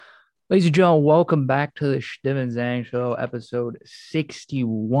Ladies and gentlemen, welcome back to the Steven Zhang Show, episode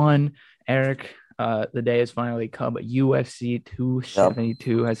 61. Eric, the day has finally come. UFC Yep.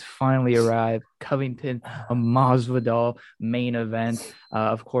 272 has finally arrived. Covington, a Masvidal main event.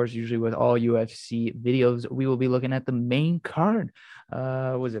 Of course, usually with all UFC videos, we will be looking at the main card.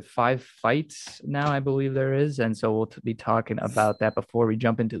 Was it 5 fights now? I believe there is. And so we'll be talking about that before we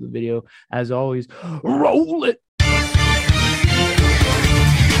jump into the video. As always, roll it.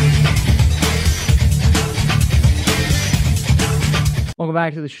 Welcome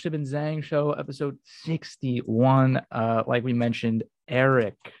back to the Steven Zhang Show, episode 61. Like we mentioned,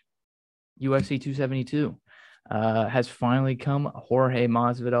 Eric, UFC 272, has finally come. Jorge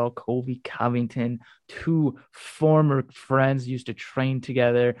Masvidal, Colby Covington, two former friends, used to train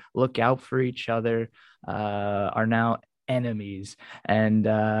together, look out for each other, are now enemies and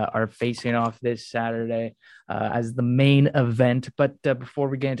are facing off this Saturday as the main event. But before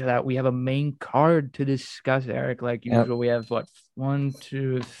we get into that, we have a main card to discuss, Eric. Like usual, we have one,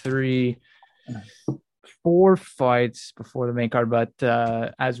 two, three, four fights before the main card. But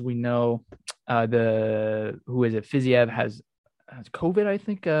as we know, Fiziev has COVID. I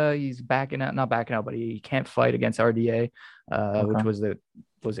think he's backing out, not backing out, but he can't fight against RDA, which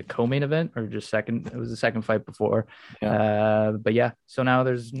was it co-main event or just second? It was the second fight before. But yeah, so now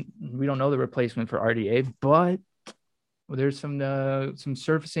we don't know the replacement for RDA, but there's some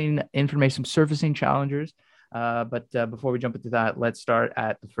surfacing information, some surfacing challengers. But before we jump into that, let's start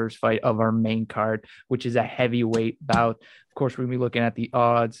at the first fight of our main card, which is a heavyweight bout. Of course, we're going to be looking at the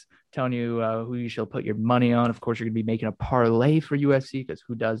odds, telling you who you shall put your money on. Of course, you're going to be making a parlay for UFC because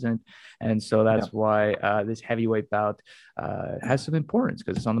who doesn't? And so that's why this heavyweight bout has some importance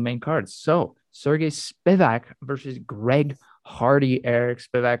because it's on the main card. So Sergey Spivak versus Greg Hardy. Eric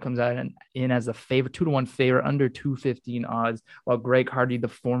Spivak comes out in as a favorite, 2-1 favorite, under 215 odds, while Greg Hardy, the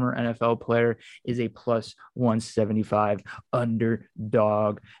former NFL player, is a plus 175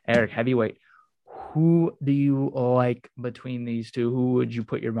 underdog. Eric, heavyweight. Who do you like between these two? Who would you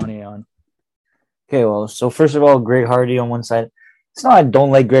put your money on? Okay, well, so first of all, Greg Hardy on one side. It's not I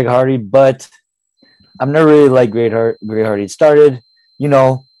don't like Greg Hardy, but I've never really liked Greg Hardy. It started, he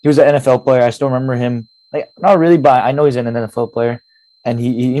was an NFL player. I still remember him. Like, not really, but I know he's an NFL player. And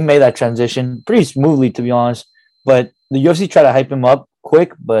he made that transition pretty smoothly, to be honest. But the UFC tried to hype him up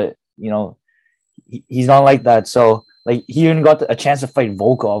quick, but, he's not like that. So, like, he even got a chance to fight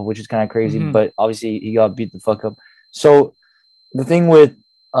Volkov, which is kind of crazy, but obviously he got beat the fuck up. So the thing with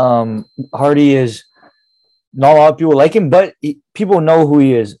Hardy is not a lot of people like him, but people know who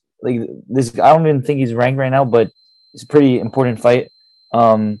he is. Like this, I don't even think he's ranked right now, but it's a pretty important fight.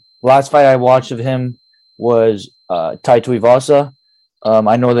 Last fight I watched of him was Tai Tuivasa.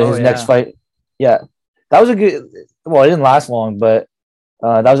 I know that his next fight, that was a good. Well, it didn't last long, but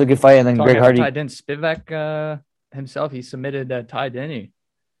that was a good fight. And then Greg Hardy didn't Spivak himself. He submitted Tai, didn't he?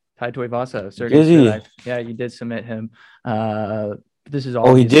 Tai Tuivasa. Sergey Spivak. Yeah, you did submit him. This is all.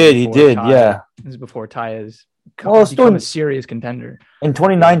 Oh, he did. Yeah. This is before Tai is become a serious contender in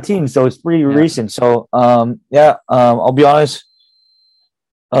 2019. So it's pretty recent. So I'll be honest.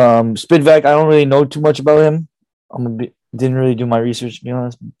 Spivak, I don't really know too much about him. Didn't really do my research, to be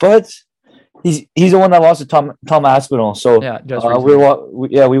honest. But he's the one that lost to Tom Aspinall. So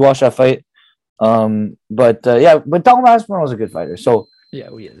we watched that fight. But Tom Aspinall was a good fighter. So yeah,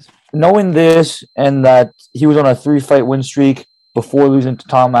 he is. Knowing this and that he was on a 3-fight win streak before losing to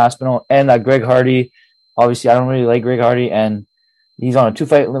Tom Aspinall, and that Greg Hardy, obviously I don't really like Greg Hardy, and he's on a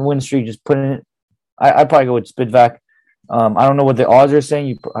 2-fight win streak. Just putting it, I'd probably go with Spivak. I don't know what the odds are saying.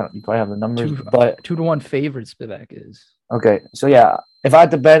 You probably have the numbers, but 2-1 favorite Spivak is. Okay, so yeah, if I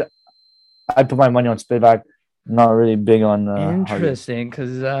had to bet, I'd put my money on Spivak. Not really big on interesting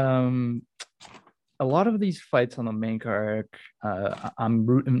because a lot of these fights on the main card,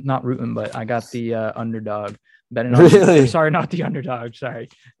 I'm not rooting, but I got the underdog betting on. Really? Sorry, not the underdog. Sorry,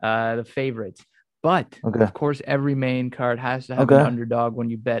 the favorites. But of course, every main card has to have an underdog when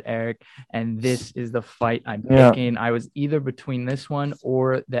you bet, Eric. And this is the fight I'm picking. I was either between this one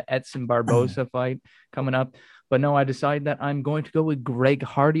or the Edson Barboza fight coming up. But no, I decided that I'm going to go with Greg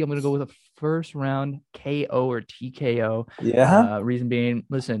Hardy. I'm going to go with a first round KO or TKO. Yeah. Reason being,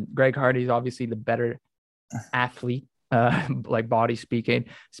 listen, Greg Hardy is obviously the better athlete. Like body speaking.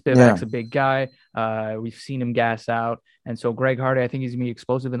 Spivak's a big guy. We've seen him gas out. And so Greg Hardy, I think he's going to be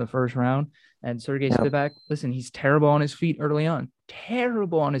explosive in the first round. And Sergey Spivak, listen, he's terrible on his feet early on.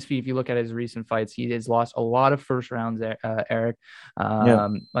 Terrible on his feet. If you look at his recent fights, he has lost a lot of first rounds, Eric.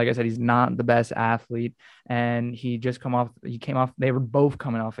 Like I said, he's not the best athlete. And he came off, they were both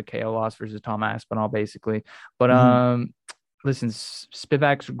coming off a KO loss versus Tom Aspinall, basically. But listen,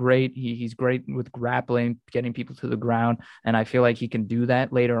 Spivak's great. He's great with grappling, getting people to the ground, and I feel like he can do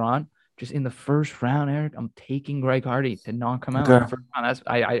that later on. Just in the first round, Eric, I'm taking Greg Hardy to knock him out in the first round. That's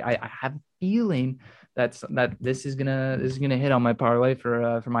I have a feeling that this is gonna hit on my parlay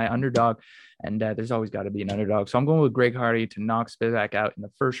for my underdog, and there's always got to be an underdog. So I'm going with Greg Hardy to knock Spivak out in the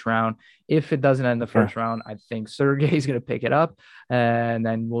first round. If it doesn't end the first round, I think Sergey's gonna pick it up, and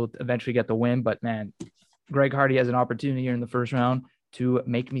then we'll eventually get the win. But man, Greg Hardy has an opportunity here in the first round to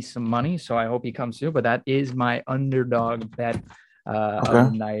make me some money, so I hope he comes through. But that is my underdog bet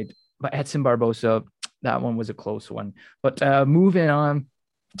of the night. But Edson Barbosa, that one was a close one. But moving on,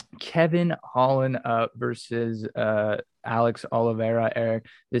 Kevin Holland versus Alex Oliveira. Eric,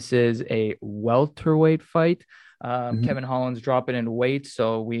 this is a welterweight fight. Kevin Holland's dropping in weight,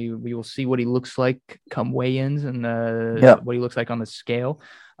 so we will see what he looks like come weigh-ins and what he looks like on the scale.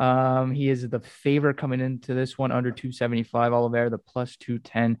 He is the favorite coming into this one, under 275. Oliveira, the plus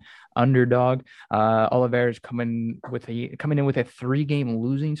 210 underdog. Oliveira is coming in with a 3-game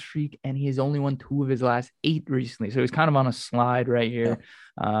losing streak, and he has only won 2 of his last 8 recently. So he's kind of on a slide right here.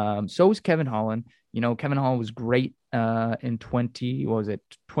 So is Kevin Holland. You know, Kevin Holland was great in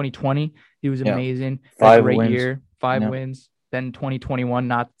 2020. He was amazing. 5 great wins. year, 5 wins. Then 2021,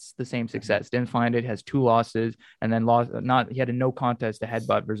 not the same success. Didn't find it. Has 2 losses, and then he had a no contest to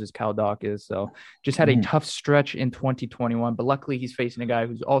headbutt versus Cal Dawkins. So just had a tough stretch in 2021. But luckily, he's facing a guy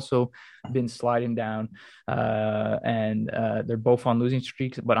who's also been sliding down, and they're both on losing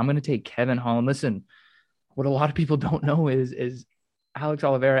streaks. But I'm going to take Kevin Holland. Listen, what a lot of people don't know is Alex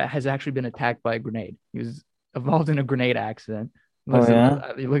Oliveira has actually been attacked by a grenade. He was involved in a grenade accident. Listen,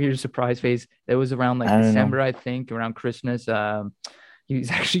 look at your surprise face. It was around December, I think, around Christmas. He was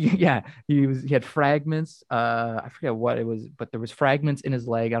actually, he had fragments. I forget what it was, but there was fragments in his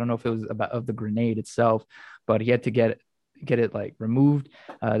leg. I don't know if it was of the grenade itself, but he had to get it removed.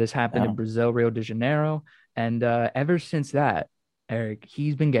 This happened in Brazil, Rio de Janeiro, and ever since that, Eric,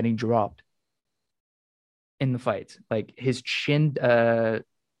 he's been getting dropped in the fights. Like his chin,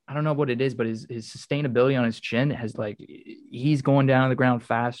 I don't know what it is, but his sustainability on his chin has he's going down to the ground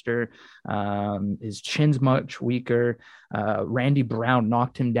faster. His chin's much weaker. Randy Brown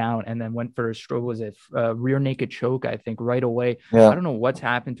knocked him down and then went for a stroke. Was it rear naked choke? I think right away. I don't know what's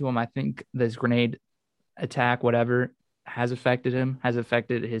happened to him. I think this grenade attack, whatever, has affected him, has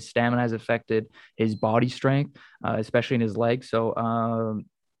affected his stamina, has affected his body strength, especially in his legs. So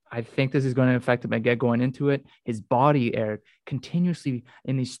I think this is going to affect him again going into it. His body, Eric, continuously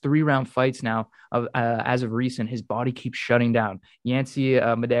in these 3-round fights now, as of recent, his body keeps shutting down. Yancy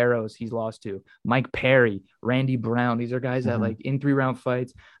Medeiros, he's lost to. Mike Perry, Randy Brown. These are guys that in 3-round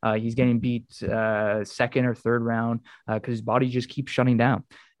fights, he's getting beat second or third round because his body just keeps shutting down.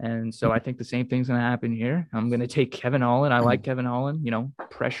 And so I think the same thing's going to happen here. I'm going to take Kevin Holland. I like Kevin Holland,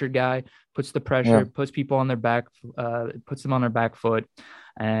 pressure guy, puts the pressure, puts people on their back, puts them on their back foot.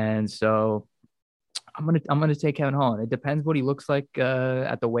 And so I'm gonna take Kevin Holland. It depends what he looks like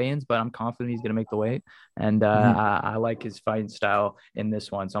at the weigh-ins, but I'm confident he's gonna make the weight. And I like his fighting style in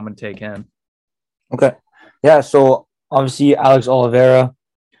this one, so I'm gonna take him. Okay, yeah. So obviously Alex Oliveira,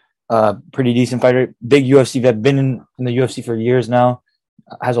 pretty decent fighter, big UFC vet, been in the UFC for years now,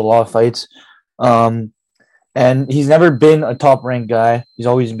 has a lot of fights, and he's never been a top-ranked guy. He's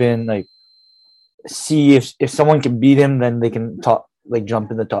always been see if someone can beat him, then they can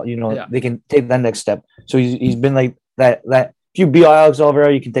jump in the top, they can take that next step. So he's been like that. If you beat Alex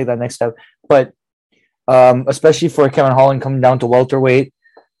Oliveira, you can take that next step. But especially for Kevin Holland coming down to welterweight,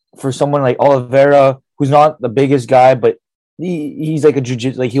 for someone like Oliveira, who's not the biggest guy, but he's like a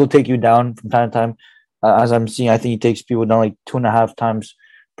jiu-jitsu, he'll take you down from time to time. As I'm seeing, I think he takes people down 2.5 times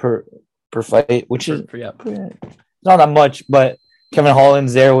per fight, which is not that much. But Kevin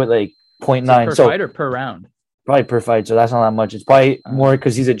Holland's there with 0.9 per fight or per round. Probably per fight, so that's not that much. It's probably more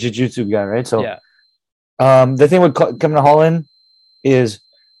because he's a jiu-jitsu guy, right? So, the thing with Kevin Holland is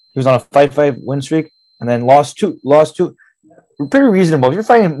he was on a 5-5 win streak and then lost two. Pretty reasonable. If you're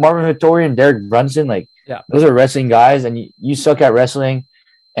fighting Marvin Vettori and Derek Brunson, those are wrestling guys, and you suck at wrestling.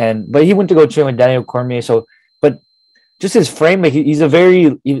 But he went to go train with Daniel Cormier. So, but just his frame, he's a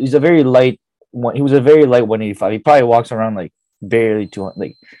very light one. He was a very light 185. He probably walks around barely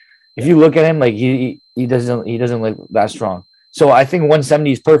 200. If you look at him, he doesn't look that strong. So I think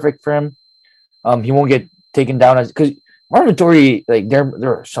 170 is perfect for him. He won't get taken down because Marvin Vettori,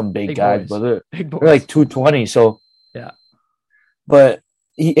 there are some big guys, but they're 220. So but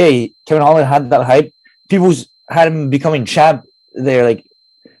Kevin Holland had that hype. People had him becoming champ there,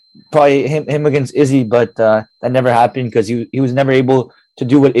 probably him against Izzy, but that never happened because he was never able to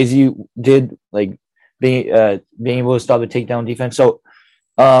do what Izzy did, being able to stop the takedown defense. So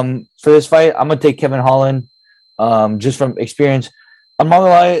for this fight, I'm gonna take Kevin Holland. Just from experience, I'm not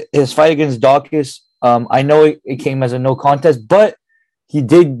gonna lie. His fight against Dawkins, I know it came as a no contest, but he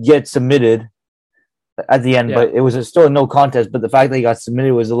did get submitted at the end. But it was still a no contest. But the fact that he got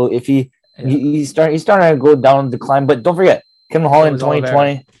submitted was a little iffy. Yeah. He's starting to go down the decline. But don't forget, Kevin Holland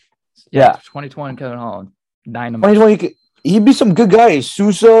 2020. Yeah, 2020 Kevin Holland. Dynamite. 2020, he'd be some good guys.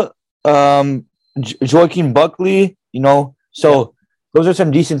 Sousa, Joaquin Buckley, so those are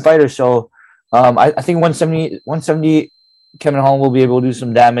some decent fighters. So I think 170 Kevin Holland will be able to do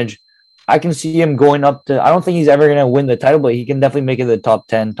some damage. I can see him going up to, I don't think he's ever going to win the title, but he can definitely make it the top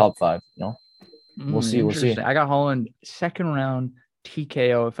 10, top 5, We'll see. I got Holland second round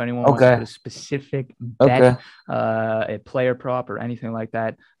TKO if anyone wants a specific bet, a player prop or anything like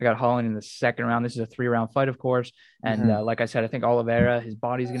that. I got Holland in the second round. This is a 3-round fight, of course. And like I said, I think Oliveira, his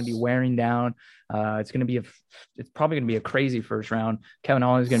body's going to be wearing down. It's probably going to be a crazy first round. Kevin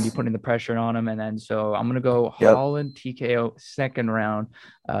Holland is going to be putting the pressure on him. And then so I'm going to go Holland TKO second round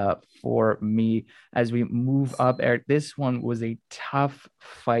for me. As we move up, Eric, this one was a tough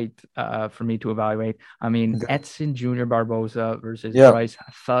fight for me to evaluate. I mean, Edson Jr. Barboza versus Bryce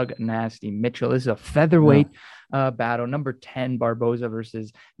Thug Nasty Mitchell. This is a featherweight battle. Number 10 Barboza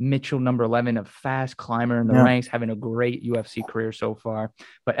versus Mitchell, number 11, a fast climber in the ranks, having a great UFC career so far.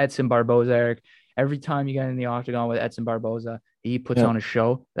 But Edson Barboza, Eric, every time you get in the octagon with Edson Barboza, he puts on a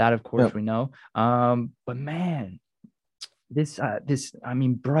show. That, of course, we know. But man,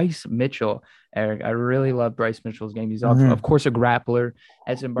 Bryce Mitchell, Eric, I really love Bryce Mitchell's game. He's of course a grappler.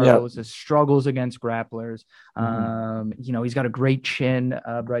 Edson Barboza struggles against grapplers. He's got a great chin,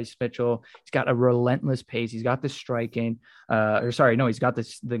 Bryce Mitchell. He's got a relentless pace. He's got the striking. He's got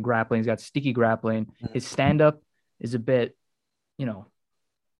the grappling. He's got sticky grappling. His stand-up is a bit,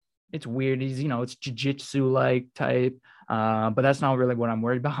 it's weird. He's, it's jiu-jitsu-like type. But that's not really what I'm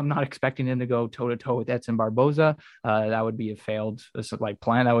worried about. I'm not expecting him to go toe-to-toe with Edson Barboza. That would be a failed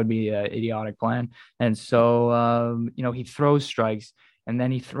plan. That would be an idiotic plan. And so, he throws strikes and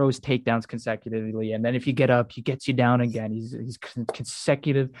then he throws takedowns consecutively. And then if you get up, he gets you down again. He's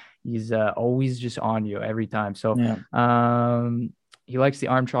consecutive. He's always just on you every time. So he likes the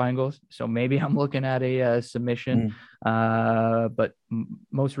arm triangles. So maybe I'm looking at a submission. But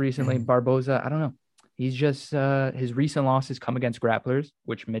most recently, Barboza, I don't know. He's just his recent losses come against grapplers,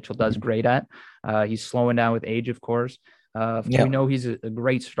 which Mitchell does great at. He's slowing down with age, of course. We know he's a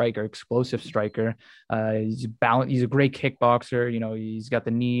great striker, explosive striker. He's a great kickboxer. He's got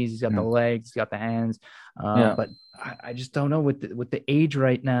the knees, he's got the legs, he's got the hands. But I just don't know with the age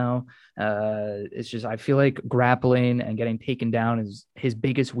right now. It's just I feel like grappling and getting taken down is his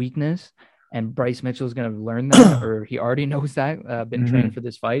biggest weakness. And Bryce Mitchell is going to learn that, or he already knows that. Been training for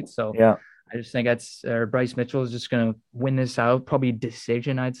this fight, so I just think Bryce Mitchell is just going to win this out, probably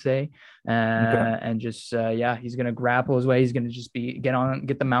decision, I'd say. And just, he's going to grapple his way. He's going to just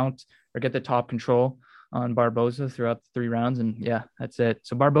get the mount or get the top control on Barboza throughout the 3 rounds. And that's it.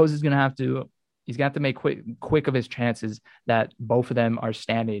 So Barboza is going to have to make quick of his chances that both of them are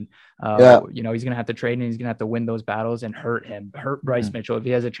standing. He's going to have to trade and he's going to have to win those battles and hurt Bryce Mitchell if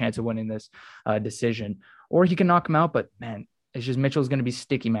he has a chance of winning this decision. Or he can knock him out, but man, it's just Mitchell's going to be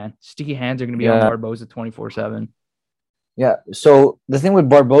sticky, man. Sticky hands are going to be on Barboza 24/7. Yeah. So the thing with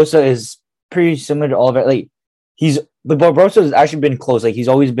Barboza is pretty similar to Oliver. But Barboza has actually been close. He's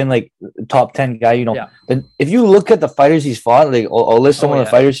always been top 10 guy. Then if you look at the fighters he's fought, I'll list some of the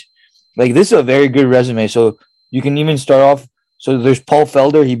fighters. This is a very good resume. So you can even start off. So there's Paul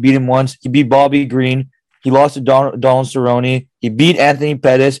Felder. He beat him once. He beat Bobby Green. He lost to Donald Cerrone. He beat Anthony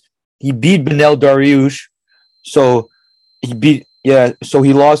Pettis. He beat Benel Dariush. So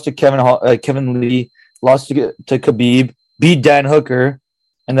he lost to Kevin Lee, lost to Khabib, beat Dan Hooker,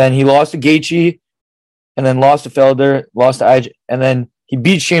 and then he lost to Gaethje, and then lost to Felder, lost to Ige, and then he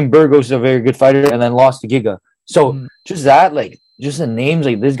beat Shane Burgos, a very good fighter, and then lost to Giga. So just that, just the names,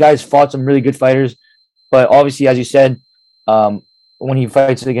 this guy's fought some really good fighters, but obviously, as you said, when he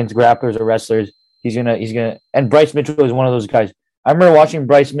fights against grapplers or wrestlers, he's gonna, and Bryce Mitchell is one of those guys. I remember watching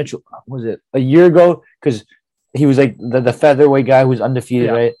Bryce Mitchell, was it a year ago? Because he was the featherweight guy who was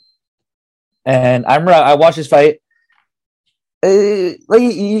undefeated, right? And I remember I watched his fight.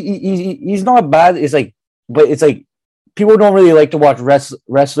 He's not bad. But it's people don't really like to watch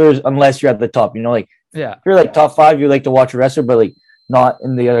wrestlers unless you're at the top. If you're top 5, you like to watch a wrestler, but not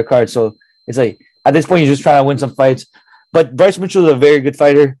in the other card. So it's at this point you're just trying to win some fights. But Bryce Mitchell is a very good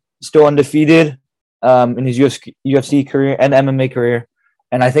fighter, still undefeated in his UFC career and MMA career,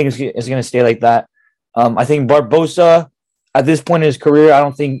 and I think it's going to stay like that. I think Barboza, at this point in his career, I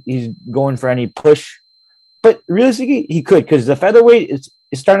don't think he's going for any push but realistically, he could because the featherweight is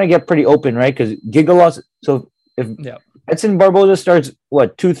starting to get pretty open, right? Because Giga lost. So if Edson Barboza starts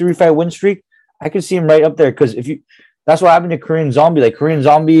 2-3 fight win streak, I could see him right up there. Because that's what happened to Korean Zombie. Like Korean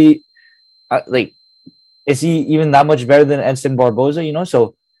Zombie, is he even that much better than Edson Barboza?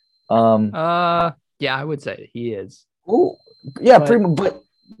 So, yeah, I would say he is. Oh, yeah, but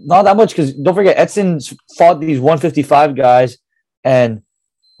not that much because don't forget Edson's fought these 155 guys and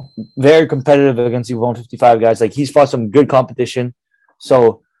very competitive against these 155 guys. Like he's fought some good competition.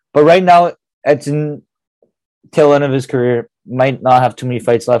 So, but right now Edson, tail end of his career, might not have too many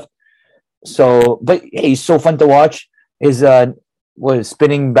fights left. So, but hey, he's so fun to watch. His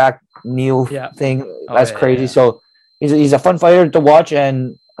spinning back kneel thing, that's crazy. Yeah. So he's a fun fighter to watch,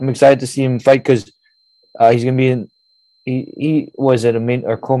 and I'm excited to see him fight because he's gonna be in. He was at a main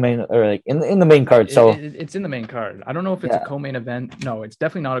or co-main or like in the main card. So it's in the main card. I don't know if it's a co-main event. No, it's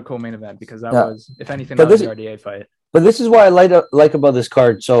definitely not a co-main event because that was, if anything, that was the RDA fight. But this is what I like about this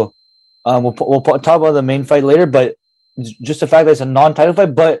card. So we'll talk about the main fight later. But just the fact that it's a non-title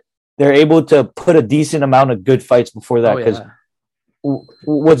fight, but they're able to put a decent amount of good fights before that. Because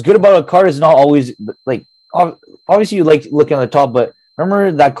what's good about a card is not always like obviously you like looking at the top, but.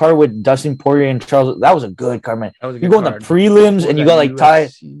 Remember that card with Dustin Poirier and Charles? That was a good card, man. You go in the prelims and you got like Ty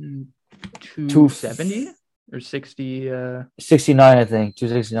 270 or 60 69, I think.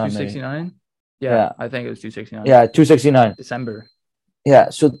 269. 269? Yeah, I think it was 269. Yeah, 269. December. Yeah,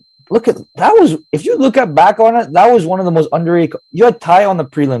 so look at that if you look back on it, that was one of the most underrated. You had Ty on the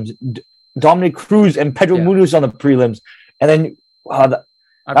prelims, Dominic Cruz and Pedro Munoz on the prelims. And then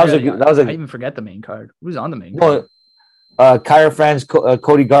I even forget the main card. Who was on the main card? Kyra France,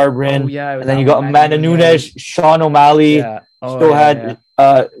 Cody Garbrandt, and then you got Amanda Nunes, Sean O'Malley, still had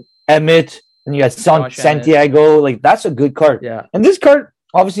Emmett, and you had Santiago. Like that's a good card. Yeah, and this card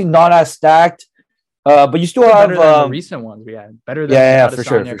obviously not as stacked, but you still have the recent ones. Yeah, better than for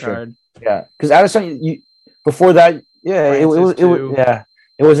sure. Yeah, because Adesanya, before that, it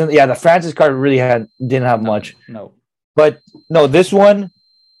wasn't. Yeah, the Francis card really didn't have much. No, but no, this one.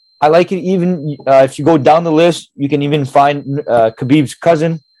 I like it even if you go down the list, you can even find Khabib's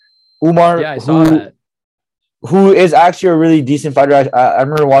cousin, Umar, I saw that. Who is actually a really decent fighter. I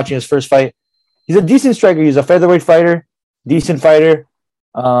remember watching his first fight. He's a decent striker. He's a featherweight fighter, decent fighter.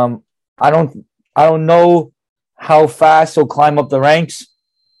 I don't know how fast he'll climb up the ranks,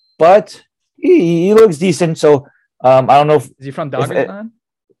 but he looks decent. So I don't know. Is he from Dagestan?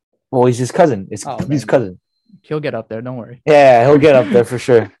 Well, he's his cousin. It's his cousin. He'll get up there. Don't worry. Yeah, he'll get up there for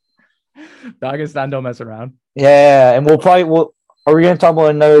sure. Dagestan don't mess around. Yeah, and are we going to talk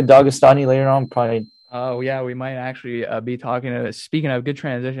about another Dagestani later on? Probably. Oh yeah, we might actually be talking. Speaking of good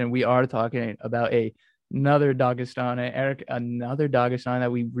transition, we are talking about another Dagestani, Eric, another Dagestani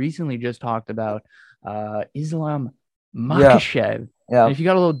that we recently just talked about, Islam Makhachev. Yeah. And if you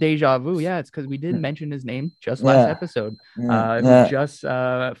got a little deja vu, it's because we did mention his name just last episode. He just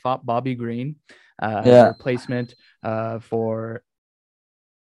fought Bobby Green as a replacement for.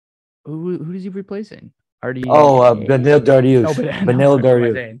 Who is he replacing? Beneil Dariush. Beneil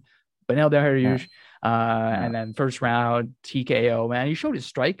Dariush. Beneil Dariush. And then first round TKO. Man, he showed his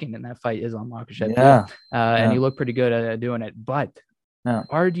striking in that fight. Islam Makhachev. And he looked pretty good at doing it. But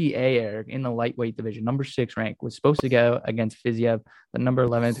RDA, Eric, in the lightweight division, number 6 rank, was supposed to go against Fiziev, the number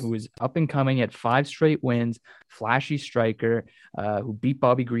 11th, who was up and coming, had 5 straight wins, flashy striker, who beat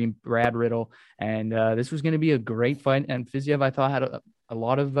Bobby Green, Brad Riddle, and this was going to be a great fight. And Fiziev, I thought, had a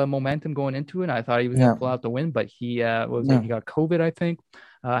lot of momentum going into it. I thought he was going to pull out the win, but he he got COVID, I think,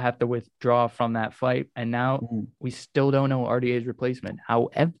 have to withdraw from that fight, and now we still don't know RDA's replacement.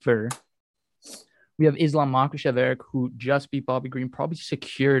 However, we have Islam Makhachev, Eric, who just beat Bobby Green, probably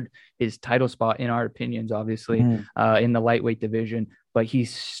secured his title spot, in our opinions, obviously, in the lightweight division. But he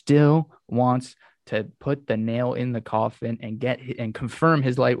still wants to put the nail in the coffin and confirm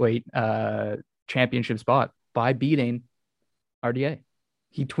his lightweight championship spot by beating RDA.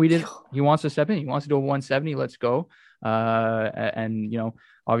 He tweeted he wants to step in. He wants to do a 170. Let's go. And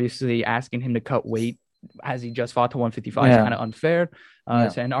obviously asking him to cut weight as he just fought to 155 is kind of unfair.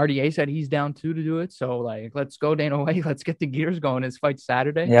 And RDA said he's down to do it. So let's go, Dana White. Let's get the gears going. His fight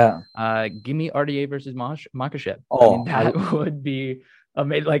Saturday. Give me RDA versus Makhachev. That would be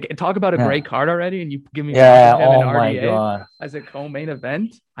amazing. Talk about a great card already, and you give me Makhachev and RDA as a co-main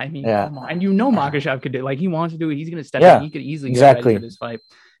event. I mean, come on. And Makhachev could do he wants to do it. He's gonna step in. He could easily get ready for this fight.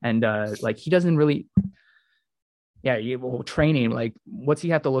 And he doesn't really. Yeah, training, like, what's he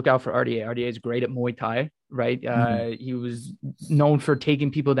have to look out for RDA? RDA is great at Muay Thai, right? He was known for taking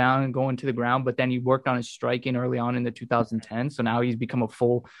people down and going to the ground, but then he worked on his striking early on in the 2010s. So now he's become a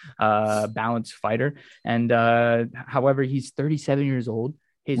full balanced fighter. And however, he's 37 years old.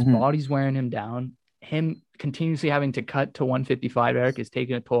 His body's wearing him down. Him continuously having to cut to 155, Eric, is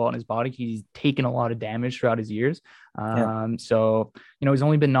taking a toll on his body. He's taken a lot of damage throughout his years. So, he's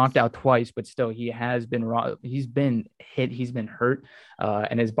only been knocked out twice, but still he has been raw. He's been hit. He's been hurt,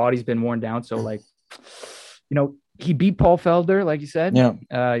 and his body's been worn down. So, like, he beat Paul Felder, like you said.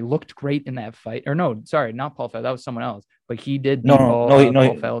 Yeah. He looked great in that fight. Or no, sorry, not Paul Felder. That was someone else. But he did beat Paul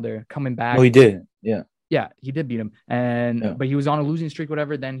Felder coming back. No, he did. Yeah. Yeah, he did beat him, but he was on a losing streak,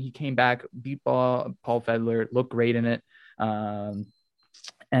 whatever. Then he came back, beat Paul Felder, looked great in it.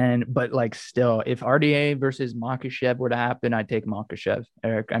 But like, still, if RDA versus Makhachev were to happen, I'd take Makhachev,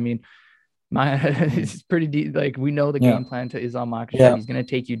 Eric. I mean, it's pretty deep. Like, we know the game plan to Islam Makhachev. Yeah. He's going to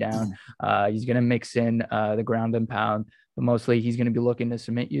take you down. He's going to mix in the ground and pound, but mostly he's going to be looking to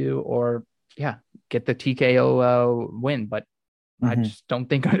submit you or get the TKO win. But I just don't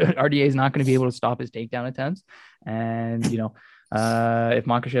think RDA is not going to be able to stop his takedown attempts. And, if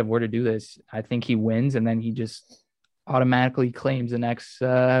Makhachev were to do this, I think he wins, and then he just automatically claims the next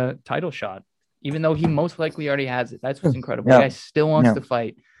title shot, even though he most likely already has it. That's what's incredible. The guy still wants to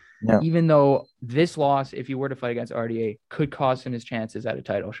fight, even though this loss, if he were to fight against RDA, could cost him his chances at a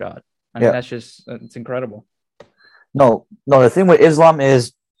title shot. I mean, that's just, it's incredible. No, the thing with Islam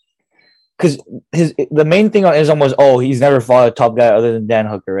is, because the main thing on Islam was, he's never fought a top guy other than Dan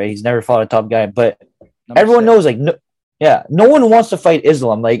Hooker, right? He's never fought a top guy, but everyone knows, like, no one wants to fight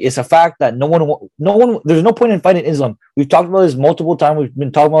Islam. Like, it's a fact that no one. There's no point in fighting Islam. We've talked about this multiple times. We've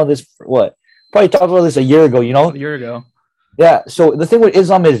been talking about this for what? Probably talked about this a year ago. A year ago. Yeah. So the thing with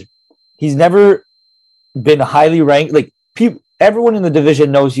Islam is, he's never been highly ranked. Like, everyone in the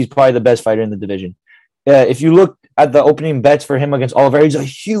division knows he's probably the best fighter in the division. If you look at the opening bets for him against Oliveira, he's a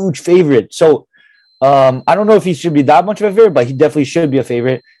huge favorite. So I don't know if he should be that much of a favorite, but he definitely should be a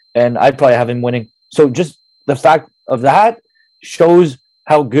favorite. And I'd probably have him winning. So just the fact of that shows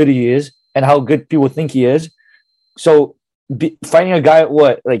how good he is and how good people think he is. So fighting a guy at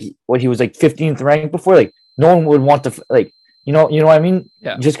what he was like 15th ranked before, like, no one would want to, like, you know what I mean?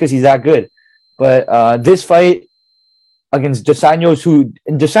 Yeah. Just because he's that good. But this fight against Dos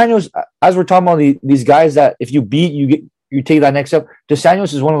Anjos, as we're talking about these guys that if you beat, you take that next step. Dos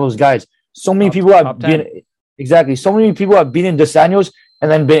Anjos is one of those guys. So many people have been So many people have beaten Dos Anjos and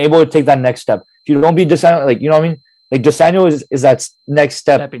then been able to take that next step. If you don't beat Dos Anjos, like, you know what I mean? Like, Dos Anjos is that next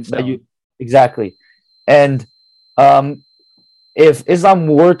step. Exactly. And if Islam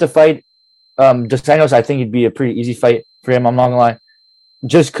were to fight Dos Anjos, I think it'd be a pretty easy fight for him. I'm not gonna lie,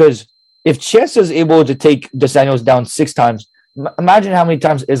 just because. If Chiesa is able to take Dos Anjos down 6 times, imagine how many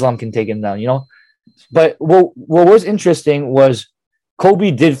times Islam can take him down, But what was interesting was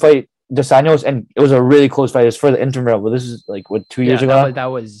Kobe did fight Dos Anjos, and it was a really close fight. It's for the interim belt, but this is like, 2 years ago? That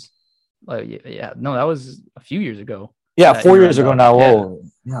was that was a few years ago. Yeah, 4 years ago now. Whoa.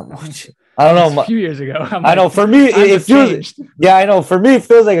 Yeah. I don't know. A few years ago. I know. For me, it feels. Yeah, I know. For me, it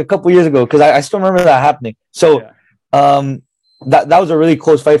feels like a couple years ago because I still remember that happening. So, that was a really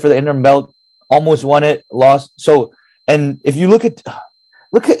close fight for the interim belt. Almost won it, lost. So, and if you look at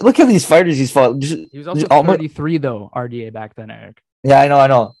these fighters he's fought. He was also 33 though, RDA back then, Eric. Yeah, I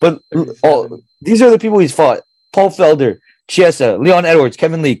know. But these are the people he's fought: Paul Felder, Chiesa, Leon Edwards,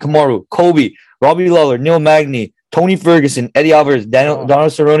 Kevin Lee, Kamaru, Kobe, Robbie Lawler, Neil Magny, Tony Ferguson, Eddie Alvarez, Donald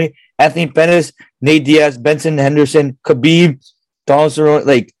Cerrone, Anthony Pettis, Nate Diaz, Benson Henderson, Khabib, Donald Cerrone.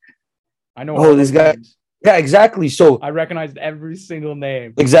 Like, I know. This guy. Yeah, exactly. So I recognized every single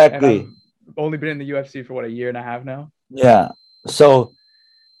name. Exactly. I've only been in the UFC for a year and a half now. Yeah. So,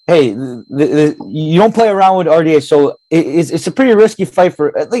 hey, you don't play around with RDA. So it's a pretty risky fight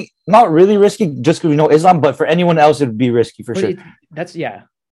for, like, not really risky just because we know Islam, but for anyone else, it would be risky for sure.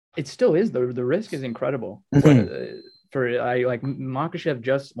 It still is. The risk is incredible. Makhachev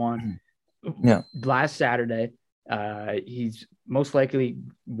just won. Last Saturday. He's most likely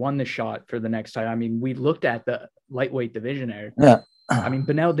won the shot for the next title. I mean, we looked at the lightweight division there. Yeah. I mean,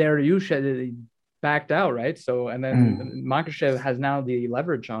 Beneil Dariush backed out, right? So, and then Makhachev has now the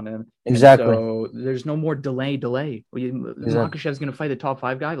leverage on him. Exactly. So there's no more delay. Makhachev's going to fight the top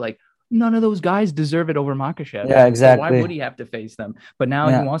 5 guy. Like, none of those guys deserve it over Makhachev. Yeah, exactly. So why would he have to face them? But now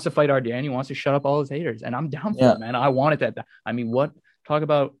he wants to fight RDA and he wants to shut up all his haters. And I'm down for it, man. I wanted that. I mean, talk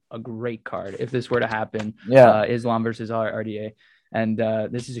about a great card if this were to happen. Yeah. Islam versus RDA. And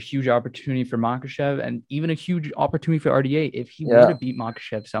this is a huge opportunity for Makhachev and even a huge opportunity for RDA. If he were to beat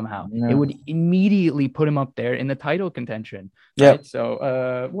Makhachev somehow, it would immediately put him up there in the title contention. Right? Yeah.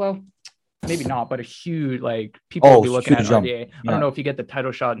 So, well, maybe not, but a huge, like, people will be looking at RDA. I don't know if you get the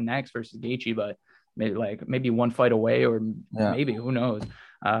title shot next versus Gaethje, but maybe one fight away, or maybe, who knows?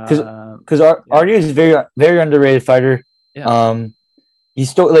 Because RDA is a very, very underrated fighter. Yeah. He's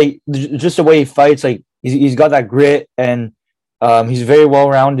still, like, just the way he fights, like, he's got that grit, and he's very well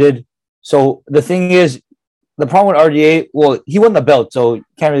rounded. So the thing is, the problem with RDA, well, he won the belt, so you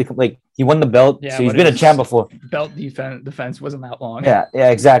can't really, like, he won the belt, so he's been a champ before. Belt defense wasn't that long. Yeah,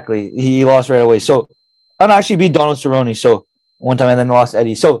 exactly. He lost right away. So I don't actually beat Donald Cerrone, so one time, and then lost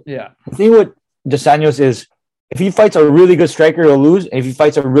Eddie. So the thing with Dos Anjos is, if he fights a really good striker, he'll lose. And if he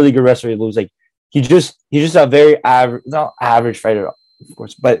fights a really good wrestler, he'll lose. Like, he's just a very average, not average fighter, of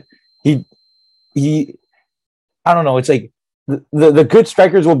course, but he I don't know. It's like the good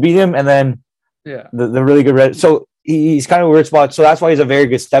strikers will beat him, and then the really good so he's kind of a weird spot. So that's why he's a very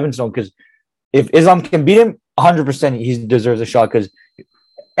good stepping stone, because if Islam can beat him, 100% he deserves a shot, because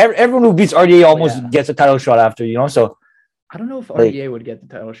everyone who beats RDA almost gets a title shot after, So I don't know if RDA would get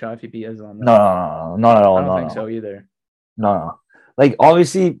the title shot if he beat Islam. No, not at all. I don't think so either. No. Like,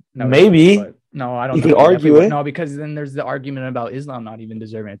 obviously, maybe. No, I don't. You could argue it. No, because then there's the argument about Islam not even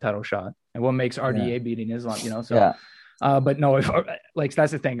deserving a title shot, and what makes RDA beating Islam. So. But no, if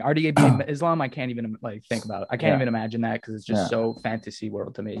that's the thing. RDA beating Islam, I can't even think about it. I can't even imagine that, because it's just so fantasy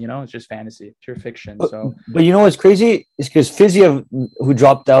world to me. It's just fantasy, pure fiction. But you know what's crazy? It's because Fiziev, who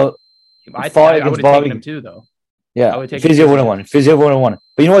dropped out, fought against Bobby. Him too, though. Yeah, Fiziev would have won.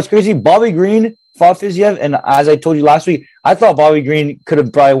 But you know what's crazy? Bobby Green fought Fiziev, and as I told you last week, I thought Bobby Green could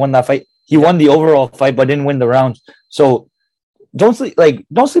have probably won that fight. He won the overall fight, but didn't win the rounds. So don't sleep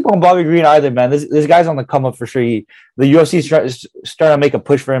on Bobby Green either, man. This guy's on the come up for sure. The UFC is starting to make a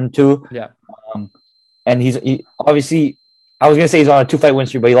push for him too. Yeah. And he obviously, I was gonna say he's on a 2-fight win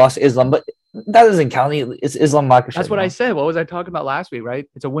streak, but he lost to Islam. But that doesn't count. It's Islam Makhachev. That's what I said. What was I talking about last week? Right?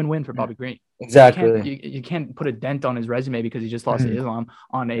 It's a win-win for Bobby Green. Exactly. You can't put a dent on his resume because he just lost to Islam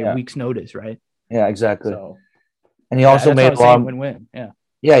on a week's notice, right? Yeah, exactly. So, and he also made a lot of win-win.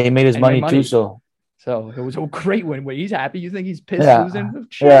 Yeah, he made his money too. So it was a great win. He's happy. You think he's pissed losing?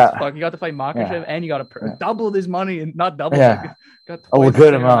 Fuck, you got to fight Makhachev, and you got to double his money, and not double. Yeah. Got a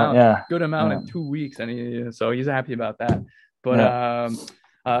good amount. Yeah, good amount in 2 weeks, and so he's happy about that.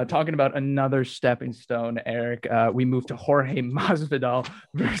 But talking about another stepping stone, Eric, we moved to Jorge Masvidal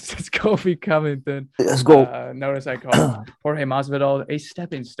versus Colby Covington. Let's go. Notice I call Jorge Masvidal a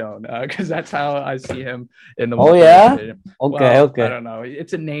stepping stone, because that's how I see him in the. Oh yeah. Okay. I don't know.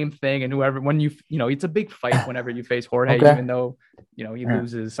 It's a name thing, and it's a big fight whenever you face Jorge, even though he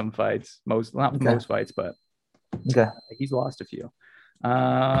loses some fights, most fights, but he's lost a few.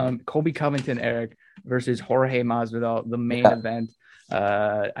 Colby Covington, Eric, versus Jorge Masvidal, the main event.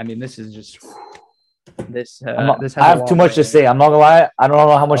 This is just this. I have too much to say. I'm not gonna lie. I don't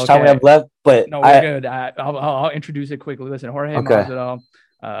know how much time we have left, but no, we're good. I'll introduce it quickly. Listen, Jorge Masvidal,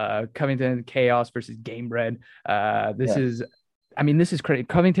 Covington, Chaos versus Gamebred. This is crazy.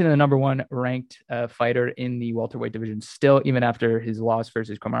 Covington, the number one ranked fighter in the welterweight division, still, even after his loss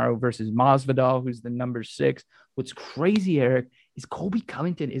versus Kamaru, versus Masvidal, who's the number 6. What's crazy, Eric, is Colby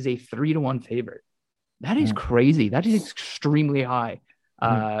Covington is a 3-1 favorite. That is crazy. That is extremely high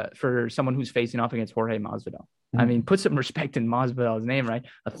for someone who's facing off against Jorge Masvidal. Put some respect in Masvidal's name, right?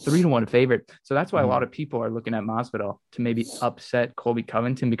 A 3-1 favorite. So that's why a lot of people are looking at Masvidal to maybe upset Colby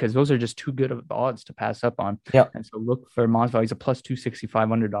Covington, because those are just too good of odds to pass up on. Yeah. And so look for Masvidal. He's a plus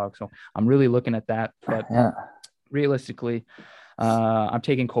 265 underdog. So I'm really looking at that. But realistically, I'm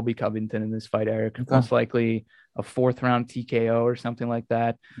taking Colby Covington in this fight, Eric. Most likely a 4th round TKO or something like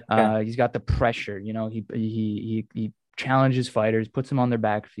that. He's got the pressure. He challenges fighters, puts them on their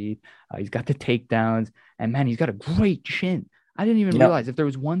back feet. He's got the takedowns, and man, he's got a great chin. I didn't even realize if there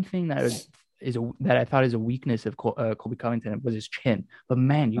was one thing that I thought is a weakness of Colby Covington, it was his chin. But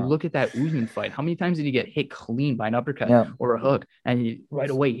man, you look at that Usman fight. How many times did he get hit clean by an uppercut or a hook, and right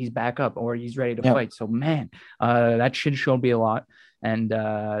away he's back up or he's ready to fight? So man, that chin showed me a lot. And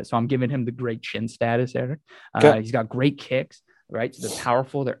so I'm giving him the great chin status, Eric. He's got great kicks, right? So they're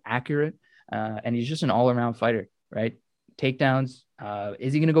powerful, they're accurate, and he's just an all-around fighter, right? Takedowns.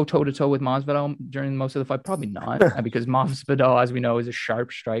 Is he going to go toe-to-toe with Masvidal during most of the fight? Probably not, because Masvidal, as we know, is a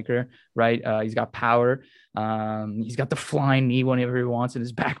sharp striker, right? He's got power. He's got the flying knee whenever he wants in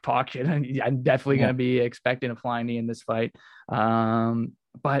his back pocket. I'm definitely going to be expecting a flying knee in this fight.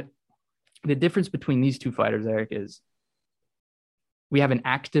 But the difference between these two fighters, Eric, is we have an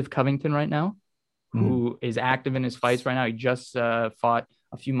active Covington right now, who is active in his fights right now. He just fought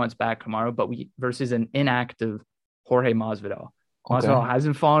a few months back, Kamaru, but versus an inactive Jorge Masvidal. Masvidal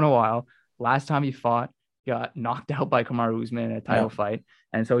hasn't fought in a while. Last time he fought, he got knocked out by Kamaru Usman in a title fight,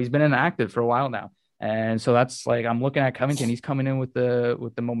 and so he's been inactive for a while now. And so that's like, I'm looking at Covington. He's coming in with the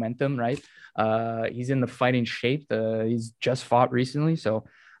momentum, right? He's in the fighting shape. He's just fought recently, so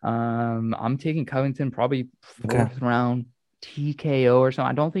I'm taking Covington probably fourth round TKO or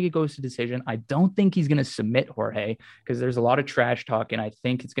something. I don't think it goes to decision. I don't think he's going to submit Jorge because there's a lot of trash talk, and I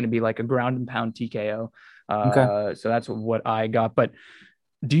think it's going to be like a ground and pound TKO. So that's what I got. But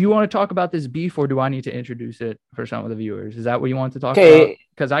do you want to talk about this beef, or do I need to introduce it for some of the viewers? Is that what you want to talk about?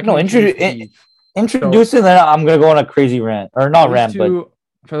 Because I can introduce it, then I'm going to go on a crazy rant. Or not rant, but...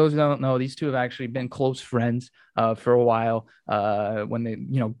 For those who don't know, these two have actually been close friends for a while when they,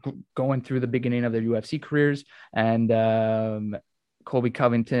 going through the beginning of their UFC careers. And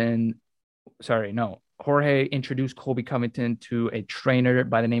Jorge introduced Colby Covington to a trainer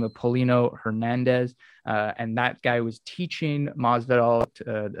by the name of Paulino Hernandez. And that guy was teaching Masvidal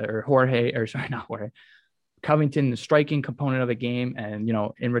Covington, the striking component of the game. And,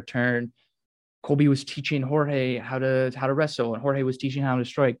 in return, Colby was teaching Jorge how to wrestle, and Jorge was teaching how to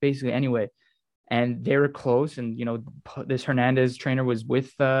strike, basically. Anyway, and they were close. And this Hernandez trainer was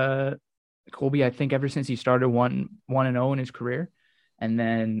with Colby, I think, ever since he started 1-0 in his career. And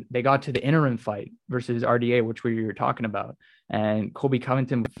then they got to the interim fight versus RDA, which we were talking about. And Colby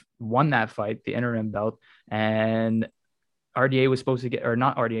Covington won that fight, the interim belt. And RDA was supposed to get, or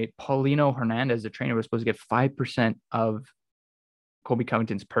not RDA, Paulino Hernandez, the trainer, was supposed to get 5% of Colby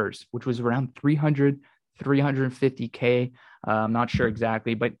Covington's purse, which was around 350K. I'm not sure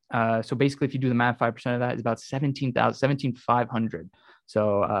exactly, but so basically, if you do the math, 5% of that is about $17,500.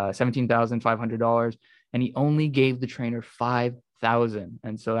 So $17,500, and he only gave the trainer $5,000,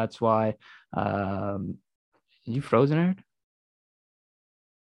 and so that's why. You frozen, Eric?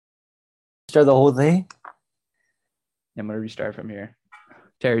 Start the whole thing. I'm gonna restart from here.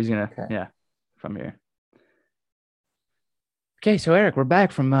 Terry's gonna from here. Okay, so Eric, we're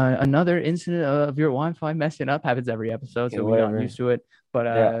back from another incident of your Wi-Fi messing up. Happens every episode, so we got used to it.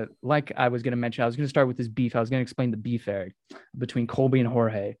 But like I was going to mention, I was going to start with this beef. I was going to explain the beef, Eric, between Colby and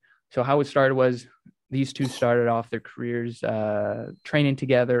Jorge. So how it started was these two started off their careers training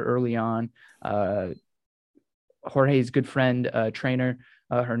together early on. Jorge's good friend, trainer,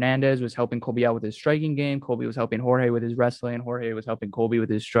 Hernandez, was helping Colby out with his striking game. Colby was helping Jorge with his wrestling. Jorge was helping Colby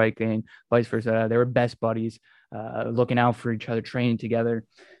with his striking, vice versa. They were best buddies, looking out for each other, training together.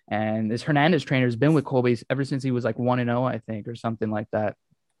 And this Hernandez trainer has been with Colby ever since he was like 1-0, I think, or something like that.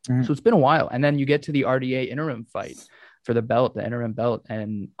 Mm-hmm. So it's been a while. And then you get to the RDA interim fight for the belt, the interim belt,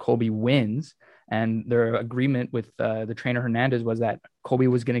 and Colby wins. And their agreement with the trainer Hernandez was that Colby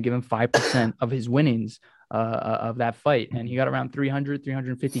was going to give him 5% of his winnings of that fight. And he got around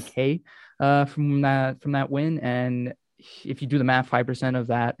 350K from that win. And if you do the math, 5% of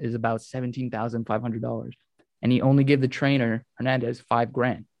that is about $17,500. And he only gave the trainer Hernandez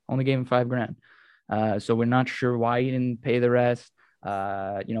 $5,000. Only gave him $5,000. So we're not sure why he didn't pay the rest.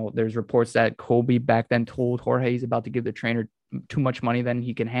 There's reports that Colby back then told Jorge he's about to give the trainer too much money than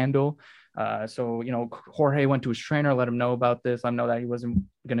he can handle. So Jorge went to his trainer, let him know about this, let him know that he wasn't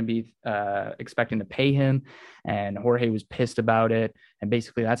going to be expecting to pay him. And Jorge was pissed about it. And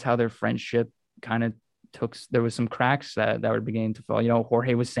basically that's how their friendship kind of there was some cracks that were beginning to fall.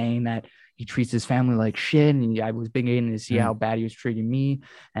 Jorge was saying that he treats his family like shit, and I was beginning to see how bad he was treating me.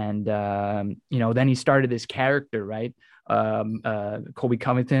 And then he started this character, right? Colby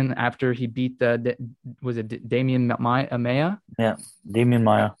Covington, after he beat was it Damian Maia? Yeah, Damian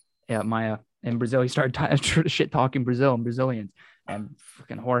Maia. Yeah, Maia in Brazil. He started shit talking Brazil and Brazilians, and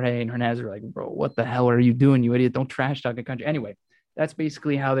fucking Jorge and Hernandez were like, "Bro, what the hell are you doing, you idiot? Don't trash talk a country." Anyway, that's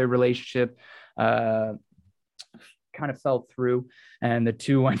basically how their relationship kind of fell through, and the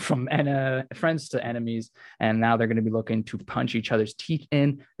two went from friends to enemies, and now they're going to be looking to punch each other's teeth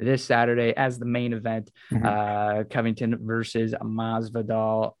in this Saturday as the main event. Covington versus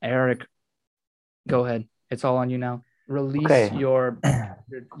Masvidal. Eric, go ahead. It's all on you now. Release your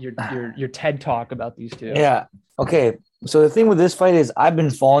TED talk about these two. Yeah. Okay. So the thing with this fight is I've been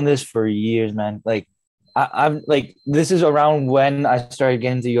following this for years, man. Like I'm like, this is around when I started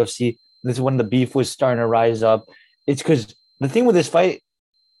getting to UFC. This is when the beef was starting to rise up. It's because the thing with this fight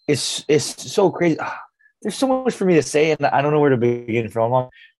is so crazy. There's so much for me to say, and I don't know where to begin from.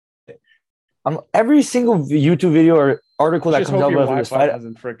 Every single YouTube video or article that comes out about this fight.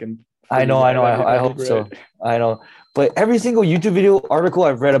 I know. I hope so. I know. But every single YouTube video article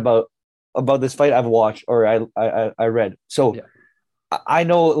I've read about this fight, I've watched or I read. So I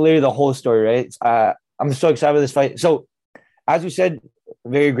know literally the whole story, right? I'm so excited for this fight. So, as you said,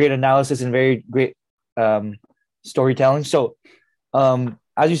 very great analysis and very great storytelling. So,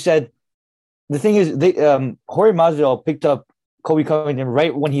 as you said, the thing is, Jorge Masvidal picked up Colby Covington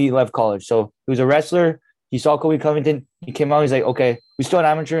right when he left college. So he was a wrestler. He saw Colby Covington. He came out. He's like, okay, he's still an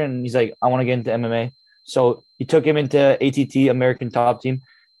amateur, and he's like, I want to get into MMA. So he took him into ATT, American Top Team,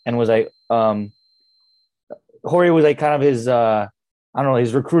 and was like, Jorge was like kind of his, I don't know,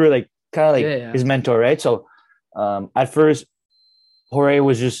 his recruiter, like kind of like his mentor, right? So at first, Jorge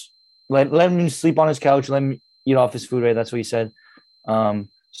was just let him sleep on his couch, let him eat off his food, right? That's what he said.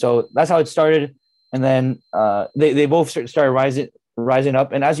 So that's how it started. And then they both started rising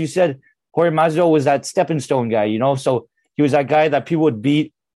up. And as you said, Jorge Masvidal was that stepping stone guy, you know? So he was that guy that people would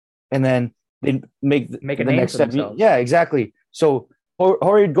beat and then they'd make a name next step. Yeah, exactly. So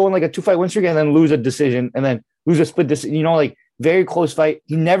Jorge would go in like a 2-fight win streak and then lose a decision and then lose a split decision, you know, like very close fight.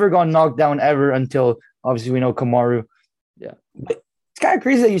 He never got knocked down ever until obviously we know Kamaru. Yeah. But it's kind of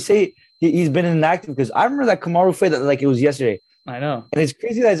crazy that you say he's been inactive because I remember that Kamaru fight that like it was yesterday. I know. And it's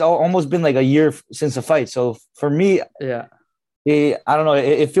crazy that it's almost been like a year since the fight. So for me, I don't know.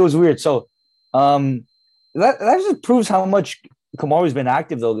 It feels weird. So that just proves how much Kamaru's been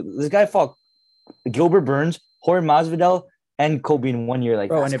active, though. This guy fought Gilbert Burns, Jorge Masvidal, and Kobe in 1 year. Like,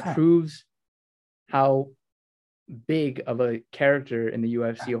 bro, and it proves how big of a character in the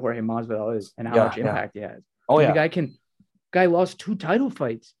UFC Jorge Masvidal is and how much impact he has. The guy lost 2 title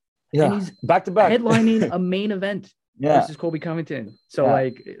fights. Yeah, and he's back to back headlining a main event. Versus Colby Covington. So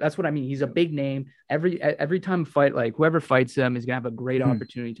like that's what I mean. He's a big name. Every time fight, like whoever fights him is gonna have a great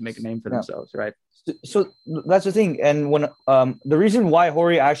opportunity to make a name for themselves, right? So that's the thing. And when the reason why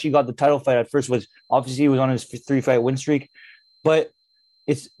Jorge actually got the title fight at first was obviously he was on his 3-fight win streak, but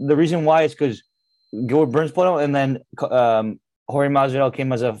it's the reason why is because Gilbert Burns put out and then Jorge Masvidal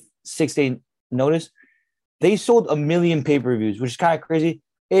came as a 6-day notice. They sold 1 million pay-per-views, which is kind of crazy.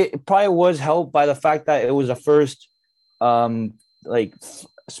 It probably was helped by the fact that it was the first like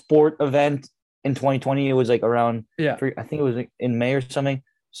sport event in 2020. It was like around I think it was like in May or something.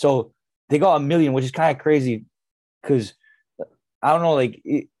 So they got 1 million, which is kind of crazy because I don't know, like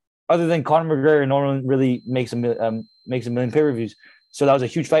other than Conor McGregor, no one really makes a million pay-per-views. So that was a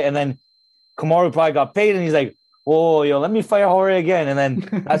huge fight. And then Kamaru probably got paid and he's like, oh, let me fight Jorge again. And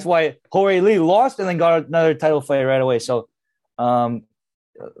then that's why Jorge Lee lost and then got another title fight right away. So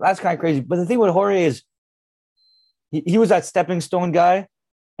that's kind of crazy. But the thing with Jorge is he was that stepping stone guy,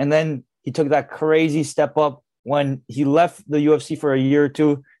 and then he took that crazy step up when he left the UFC for a year or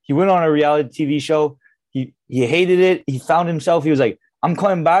two. He went on a reality TV show. He hated it. He found himself. He was like, I'm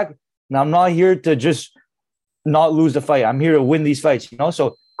coming back. Now I'm not here to just not lose the fight. I'm here to win these fights, you know?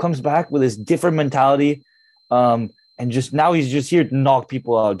 So comes back with this different mentality. And just now he's just here to knock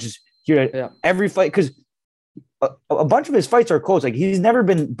people out. Just here to every fight. Because a bunch of his fights are close. Like he's never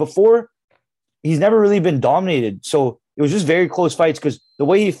really been dominated. So it was just very close fights because the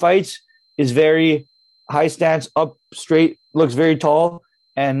way he fights is very high stance, up straight, looks very tall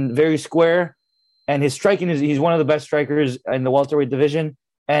and very square. And his striking he's one of the best strikers in the welterweight division.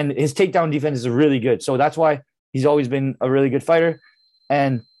 And his takedown defense is really good. So that's why he's always been a really good fighter.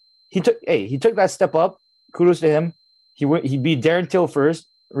 And he took that step up. Kudos to him. He beat Darren Till first.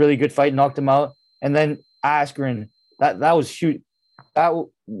 Really good fight, knocked him out. And then Askren, that was huge.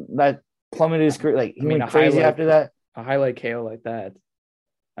 That plummeted his career. Like he went crazy after that. A highlight KO like that.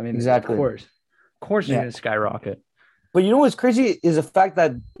 I mean, exactly. Of course, he's gonna skyrocket. But you know what's crazy is the fact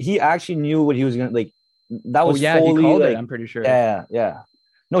that he actually knew what he was gonna like. That was he called it. I'm pretty sure. Yeah.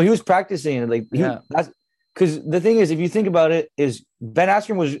 No, he was practicing it. Like that's because the thing is, if you think about it, is Ben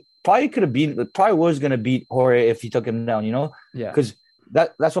Askren was probably was gonna beat Jorge if he took him down. You know? Yeah. Because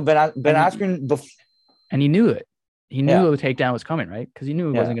that's what Ben Askren. And he knew it. He knew the takedown was coming, right? Because he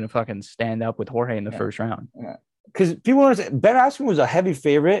knew he wasn't going to fucking stand up with Jorge in the first round. Because people understand, Ben Askren was a heavy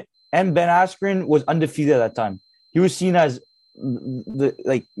favorite, and Ben Askren was undefeated at that time. He was seen as he was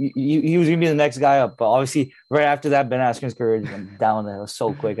going to be the next guy up. But obviously, right after that, Ben Askren's career went down the hill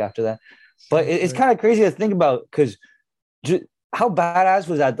so quick after that. But it's kind of crazy to think about because how badass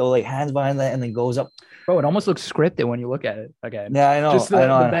was that though? Like hands behind that and then goes up. Bro, it almost looks scripted when you look at it again. Yeah, I know. Just the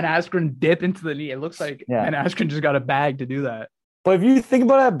Ben Askren dip into the knee. It looks like Ben Askren just got a bag to do that. But if you think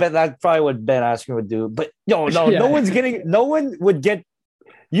about it, I bet that's probably what Ben Askren would do. But no one would get.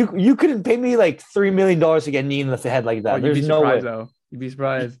 You couldn't pay me like $3 million to get knee in the head like that. There's no way. Though. You'd be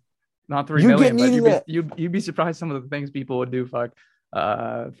surprised. Not $3 million, but you'd be surprised some of the things people would do. For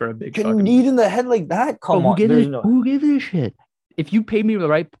a big knee in the head like that. Come on, who gives a shit? If you paid me the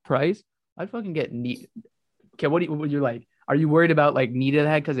right price, I'd fucking get knee. Okay, what you're like? Are you worried about like knee to the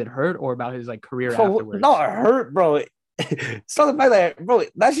head because it hurt, or about his like career afterwards? No, it hurt, bro. It's not the fact that, bro.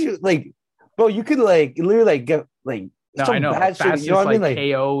 That's you like, bro. You could like literally like get like No, some I know. bad shit. Fastest You know what I mean? like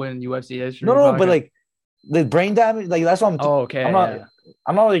Like KO in UFC history. no, but like the brain damage. Like that's what I'm. Oh, okay. I'm not.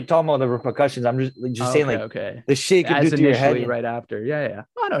 I'm not like talking about the repercussions. I'm just saying like the shit can do to your head right after. Yeah.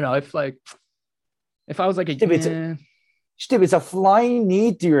 I don't know if I was like it's a flying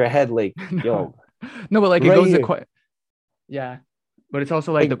knee to your head, like yo. No, but like right it goes here. to yeah, but it's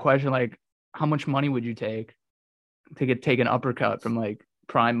also like the question, like how much money would you take to take an uppercut from like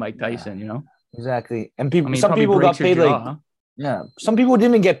prime Mike Tyson? You know exactly. And people, I mean, some people got paid jaw, like yeah. Some people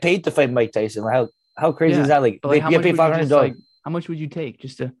didn't even get paid to fight Mike Tyson. Like, how crazy is that? Like they get paid $500. Like, how much would you take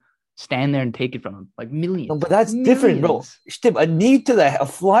just to stand there and take it from him? Like millions. No, but that's different, bro. A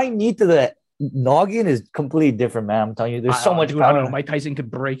flying knee to the noggin is completely different, man. I'm telling you, there's so much power. I don't know. Mike Tyson could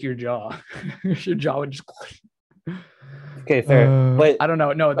break your jaw. Your jaw would just. Okay, fair. But I don't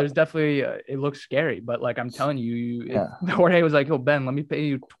know. No, there's definitely it looks scary, but like I'm telling you, Jorge was like, "Oh Ben, let me pay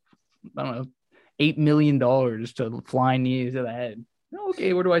you, I don't know, $8 million to fly knees to the head."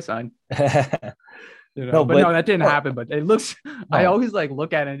 Okay, where do I sign? No, that didn't happen. But it looks. I always like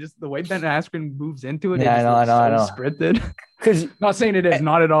look at it, and just the way Ben Askren moves into it. Yeah, I know. Scripted. Because not saying it is,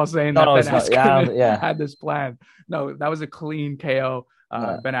 not at all saying that Ben Askren had this plan. No, that was a clean KO.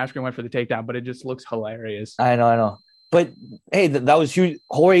 Ben Askren went for the takedown, but it just looks hilarious. I know. But hey, that was huge.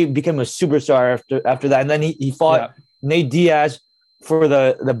 Jorge became a superstar after that, and then he fought Nate Diaz for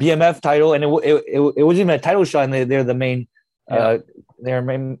the BMF title, and it wasn't even a title shot, and they're the main.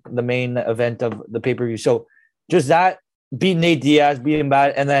 The main event of the pay-per-view. So just that, beat Nate Diaz, beat him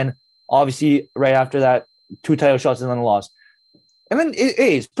bad, and then obviously right after that, 2 title shots and then a loss. And then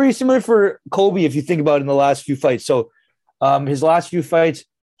it's pretty similar for Colby if you think about it in the last few fights. So his last few fights,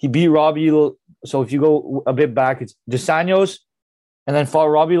 he beat Robbie. So if you go a bit back, it's Dos Anjos, and then fought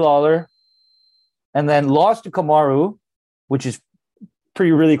Robbie Lawler, and then lost to Kamaru, which is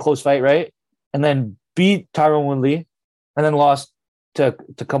really close fight, right? And then beat Tyron Woodley, and then lost to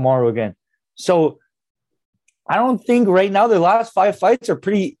Kamaru again. So I don't think right now the last 5 fights are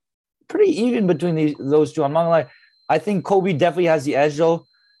pretty even between those two. I'm not gonna lie. I think Colby definitely has the edge though.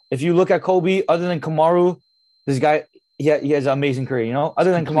 If you look at Colby, other than Kamaru, this guy he has an amazing career, you know?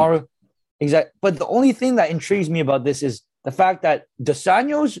 Other than Kamaru. Exactly. But the only thing that intrigues me about this is the fact that Dos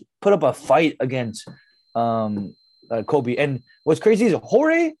Anjos put up a fight against Colby. And what's crazy is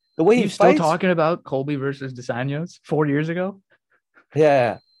Jorge, the way he fights. Still talking about Colby versus Dos Anjos 4 years ago?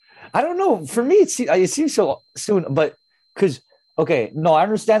 Yeah. I don't know. For me, it seems so soon. But because, I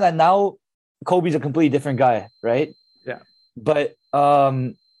understand that now Colby's a completely different guy, right? Yeah. But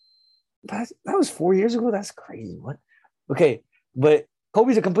that was 4 years ago? That's crazy. What? Okay. But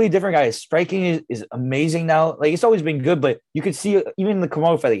Colby's a completely different guy. His striking is amazing now. Like, it's always been good, but you could see even in the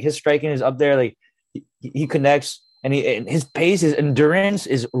Kamaru fight, like, his striking is up there. Like, he connects, and his pace, his endurance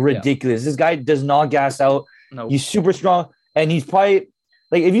is ridiculous. This guy does not gas out. No. He's super strong, and he's probably,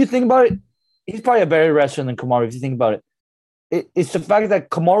 like, if you think about it, he's probably a better wrestler than Kamaru, if you think about it. It's the fact that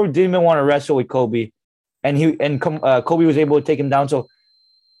Kamaru didn't even want to wrestle with Colby, and Colby was able to take him down. So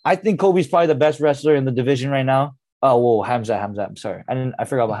I think Colby's probably the best wrestler in the division right now. Oh, whoa, Hamzat. I'm sorry. I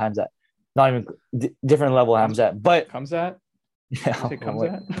forgot about Hamzat. Not even different level Hamzat. But Khamzat? Yeah.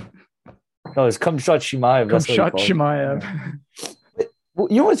 Khamzat? No, it's Khamzat Chimaev. Khamzat Chimaev.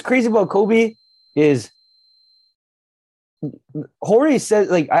 You know what's crazy about Colby is Jorge said,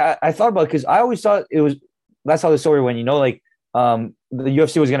 like, I thought about it because I always thought that's how the story went, you know, like the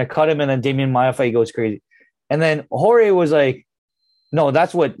UFC was going to cut him and then Damian Maia fight goes crazy. And then Jorge was like, no,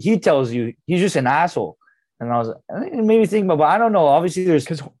 that's what he tells you. He's just an asshole. And it made me think about, but I don't know. Obviously,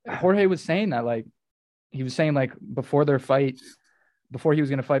 because Jorge was saying that, like, he was saying, like, before their fight, before he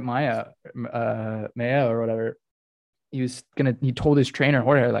was gonna fight Maia or whatever, he told his trainer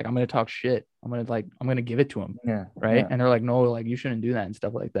Jorge, like, I'm gonna talk shit. I'm gonna give it to him. Yeah. Right. Yeah. And they're like, no, like, you shouldn't do that and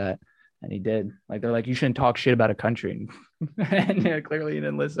stuff like that. And he did. Like, they're like, you shouldn't talk shit about a country. And clearly he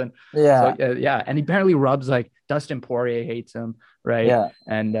didn't listen. Yeah. So, yeah. And he apparently rubs, like, Dustin Poirier hates him. Right. Yeah.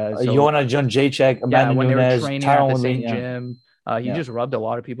 And Joanna Jędrzejczyk, Amanda when Nunes, they were training Tyron at the Woodley, same gym, he just rubbed a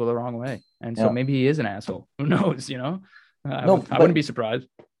lot of people the wrong way. And so maybe he is an asshole. Who knows, you know? I wouldn't be surprised.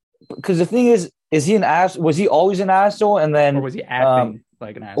 Because the thing is he an ass? Was he always an asshole? And then, or was he acting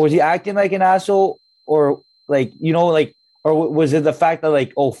like an asshole? Or was he acting like an asshole? Or, like, you know, like, or was it the fact that,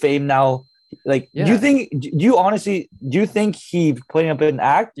 like, fame now? Like, do you think he putting up an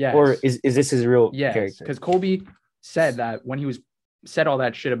act? Yes. Or is this his real character? Because Colby said that when he said all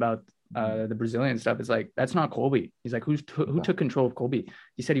that shit about the Brazilian stuff, it's like, that's not Colby. He's like, who took control of Colby?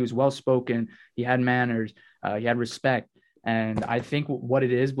 He said he was well spoken, he had manners, he had respect, And I think what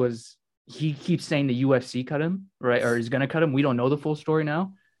it is was he keeps saying the UFC cut him, right? Or he's gonna cut him. We don't know the full story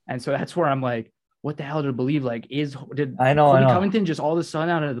now. And so that's where I'm like, what the hell to believe? Like, did Colby Covington just all of a sudden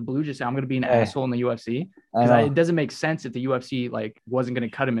out of the blue just say I'm gonna be an asshole in the UFC? Because it doesn't make sense if the UFC like wasn't gonna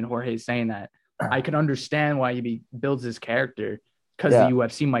cut him and Jorge's saying that. I can understand why he builds his character because the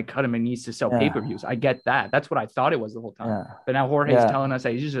UFC might cut him and needs to sell pay-per-views. I get that. That's what I thought it was the whole time. Yeah. But now Jorge's telling us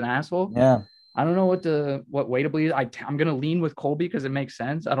that he's just an asshole. Yeah. I don't know what way to believe. I'm gonna lean with Colby because it makes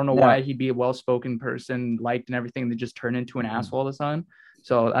sense. I don't know why he'd be a well-spoken person, liked and everything, and just turn into an asshole all the time.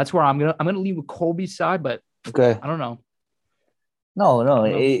 So that's where I'm gonna lean with Colby's side, but I don't know. No,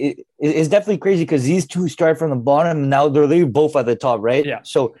 it's definitely crazy because these two start from the bottom and now they're literally both at the top, right? Yeah.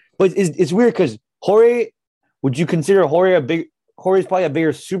 So, but it's weird because Jorge, would you consider Jorge's probably a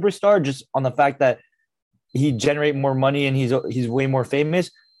bigger superstar just on the fact that he generate more money and he's way more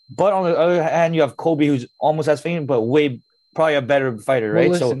famous? But on the other hand, you have Colby, who's almost as famous, but probably a better fighter, right?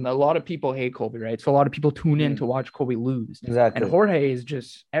 Well, listen, a lot of people hate Colby, right? So a lot of people tune in to watch Colby lose. Exactly. And Jorge is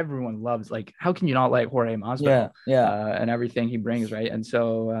just, everyone loves, like, how can you not like Jorge Masvidal? Yeah. And everything he brings, right? And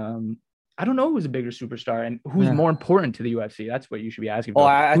so I don't know who's a bigger superstar and who's more important to the UFC. That's what you should be asking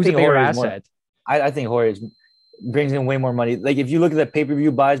for. Who's a bigger asset? I think Jorge brings in way more money. Like, if you look at the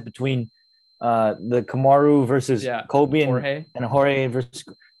pay-per-view buys between the Kamaru versus Colby and Jorge versus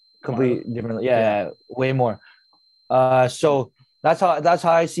completely different. Yeah, way more. So that's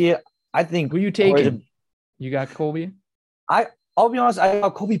how I see it. I think who you taking? You got Colby? I'll be honest, I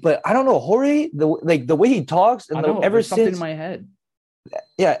got Colby, but I don't know Jorge. The way he talks and ever since something in my head.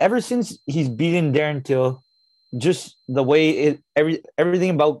 Yeah, ever since he's beaten Darren Till, just the way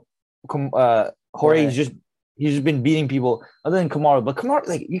everything about Jorge, he's just been beating people other than Kamaru. But Kamaru,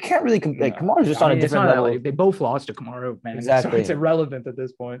 like, you can't really like Kamaru's just on a different level. Like, they both lost to Kamaru, man. Exactly. So it's irrelevant at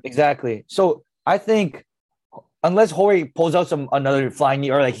this point. Exactly. So I think unless Jorge pulls out another flying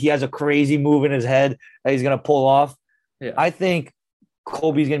knee or like he has a crazy move in his head that he's gonna pull off, I think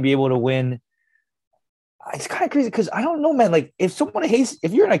Colby's gonna be able to win. It's kind of crazy because I don't know, man. Like, if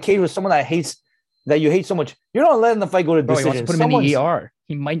you're in a cage with someone that you hate so much, you're not letting the fight go to decision. He wants to put him in the ER.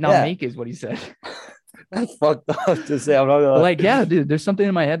 He might not make is what he said. That's fucked up to say. I'm not gonna like, yeah, dude. There's something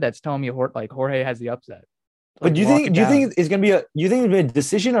in my head that's telling me Jorge has the upset. But do you think it's gonna be a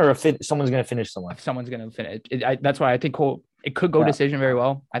decision or someone's gonna finish someone? Someone's gonna finish. That's why I think it could go decision very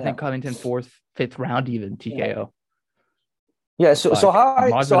well. I think Covington 4th, 5th round even TKO. Yeah. So how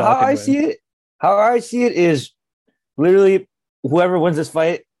I see it is literally whoever wins this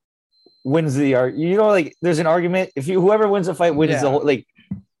fight wins the argument. You know, like, there's an argument. Whoever wins the fight wins the whole. Like,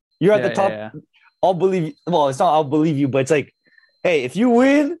 you're at the top. Yeah. I'll believe you. Well, it's not I'll believe you, but it's like, hey, if you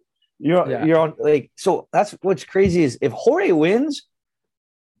win, you're on. Like, so that's what's crazy is if Jorge wins,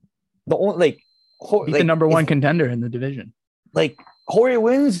 the only he's the number one contender in the division. Like, Jorge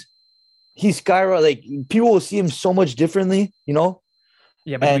wins, he's skyrocket. Like, people will see him so much differently, you know.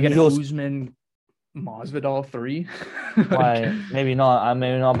 Yeah, but we get Usman Masvidal 3. Maybe not.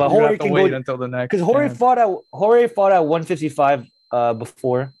 Maybe not. But Jorge can wait until the next. Because Jorge fought at 155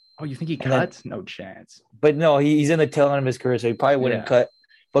 before. Oh, you think he cuts? No chance. But no, he's in the tail end of his career, so he probably wouldn't cut.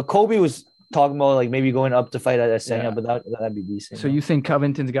 But Colby was talking about like maybe going up to fight at Adesanya, but that'd be decent. So you think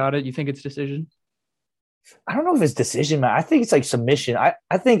Covington's got it? You think it's decision? I don't know if it's decision, man. I think it's like submission. I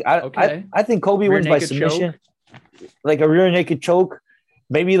think Colby wins by submission, like a rear naked choke.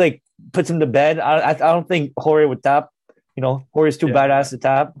 Maybe like puts him to bed. I don't think Jorge would tap. You know, Jorge's too badass to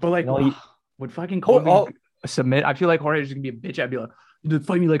tap. But like, would fucking Colby submit? I feel like Jorge's just gonna be a bitch. I'd be like, you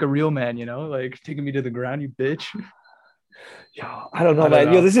fight me like a real man, you know, like taking me to the ground, you bitch. Yo, I don't know,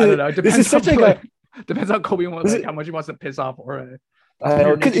 man. Yo, this is such like depends on Colby wants, like, how much he wants to piss off Jorge.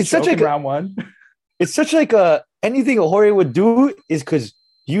 Because it's such like round one. It's such like anything Jorge would do is because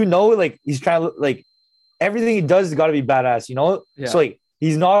like he's trying to like everything he does has got to be badass, you know. Yeah. So like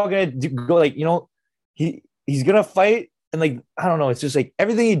he's not gonna go like, you know, he's gonna fight and like I don't know. It's just like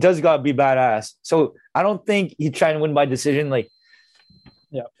everything he does got to be badass. So I don't think he's trying to win by decision. Like.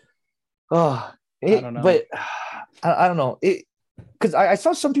 Yeah. I don't know. But I don't know. Because I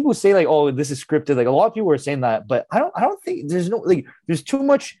saw some people say like, "Oh, this is scripted." Like a lot of people were saying that, but I don't think there's too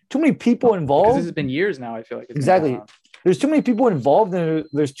many people involved. This has been years now. I feel like exactly. There's too many people involved, and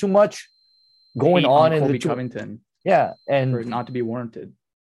there's too much going on in Covington. Yeah, and for it not to be warranted.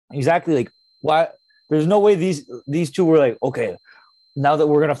 Exactly. Like, why? There's no way these two were like, okay, now that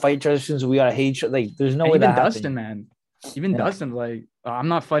we're gonna fight each other, since we gotta hate each other. Like, there's no way that Dustin, happened. man. Even Dustin, like, I'm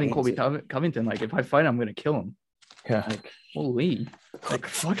not fighting Colby Covington. Like, if I fight him, I'm gonna kill him. Yeah. Like, holy. Like,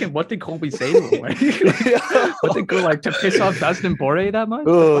 fucking, what did Colby say to him? What did go like to piss off Dustin Poirier that much?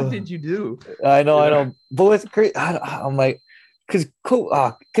 What did you do? I know. But it's crazy. I'm like, because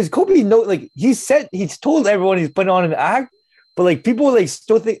Kobe he's told everyone he's putting on an act, but like people like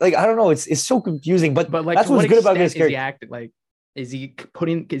still think like I don't know. It's so confusing. But like that's what's good about this character. Is he acting like? Is he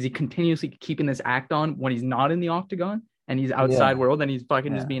continuously keeping this act on when he's not in the octagon and he's outside world and he's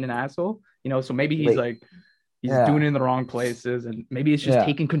fucking just being an asshole? You know, so maybe he's he's doing it in the wrong places, and maybe it's just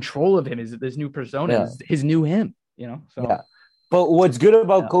taking control of him. Is this new persona? His new him? You know. So. But what's good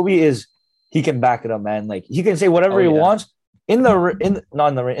about Kobe is he can back it up, man. Like he can say whatever he wants in the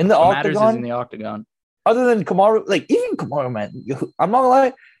octagon. In the octagon. Other than Kamaru, like even Kamaru, man. I'm not gonna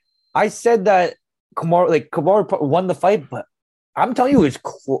lie. I said that Kamaru won the fight, but I'm telling you, it's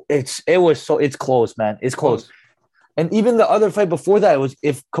close, man. It's close. And even the other fight before that was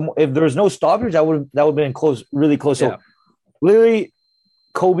if there was no stoppage, that would have been close, really close. So literally,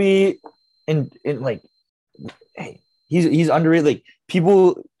 Kobe in like, hey, he's underrated. Like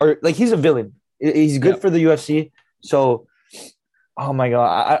people are like he's a villain. He's good for the UFC. So, oh my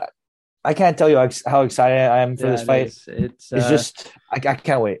god, I can't tell you how excited I am for this fight. It's just I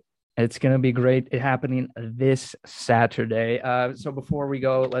can't wait. It's going to be great. It's happening this Saturday. So before we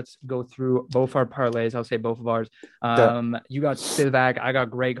go, let's go through both our parlays. I'll say both of ours. You got Spivak. I got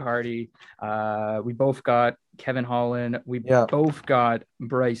Greg Hardy. We both got Kevin Holland. We both got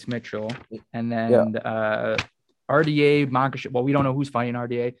Bryce Mitchell. And then RDA, Makhachev. Well, we don't know who's fighting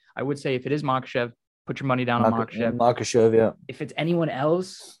RDA. I would say if it is Makhachev, put your money down on Makhachev. Makhachev, If it's anyone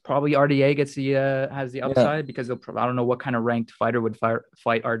else, probably RDA gets has the upside because I don't know what kind of ranked fighter would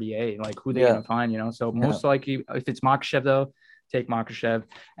fight RDA, like who they're gonna find, you know. So most likely, if it's Makhachev though, take Makhachev,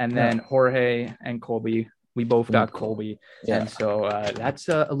 and then Jorge and Colby. We both got Colby, and so that's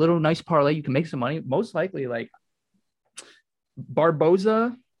a little nice parlay. You can make some money. Most likely, like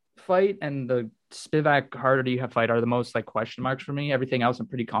Barboza fight and the Spivak Hardy fight are the most like question marks for me. Everything else I'm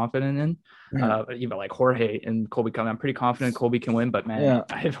pretty confident in. Even like Jorge and Colby coming, I'm pretty confident Colby can win. But man,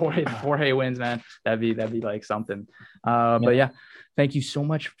 if Jorge wins, man, that'd be like something. But yeah, thank you so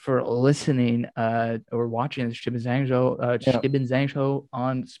much for listening or watching this Chip and Zhang show. Chip and Zhang show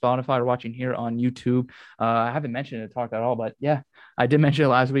on Spotify or watching here on YouTube. I haven't mentioned it talked at all, but yeah, I did mention it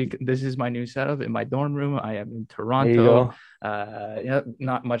last week. This is my new setup in my dorm room. I am in Toronto.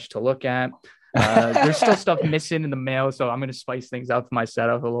 Not much to look at. There's still stuff missing in the mail, so I'm going to spice things up for my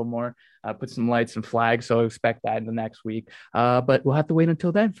setup a little more, put some lights and flags, so expect that in the next week, but we'll have to wait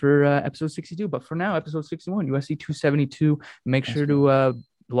until then for episode 62. But for now, episode 61, UFC 272. Make sure to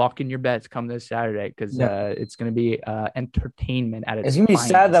lock in your bets come this Saturday, because it's going to be entertainment at its going to be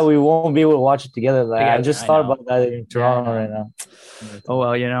sad that we won't be able to watch it together. Like, I just thought about that in Toronto right now. Oh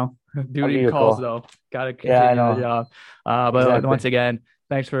well, you know, duty calls though, gotta continue the job. But once again,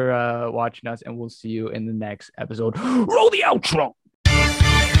 thanks for watching us, and we'll see you in the next episode. Roll the outro.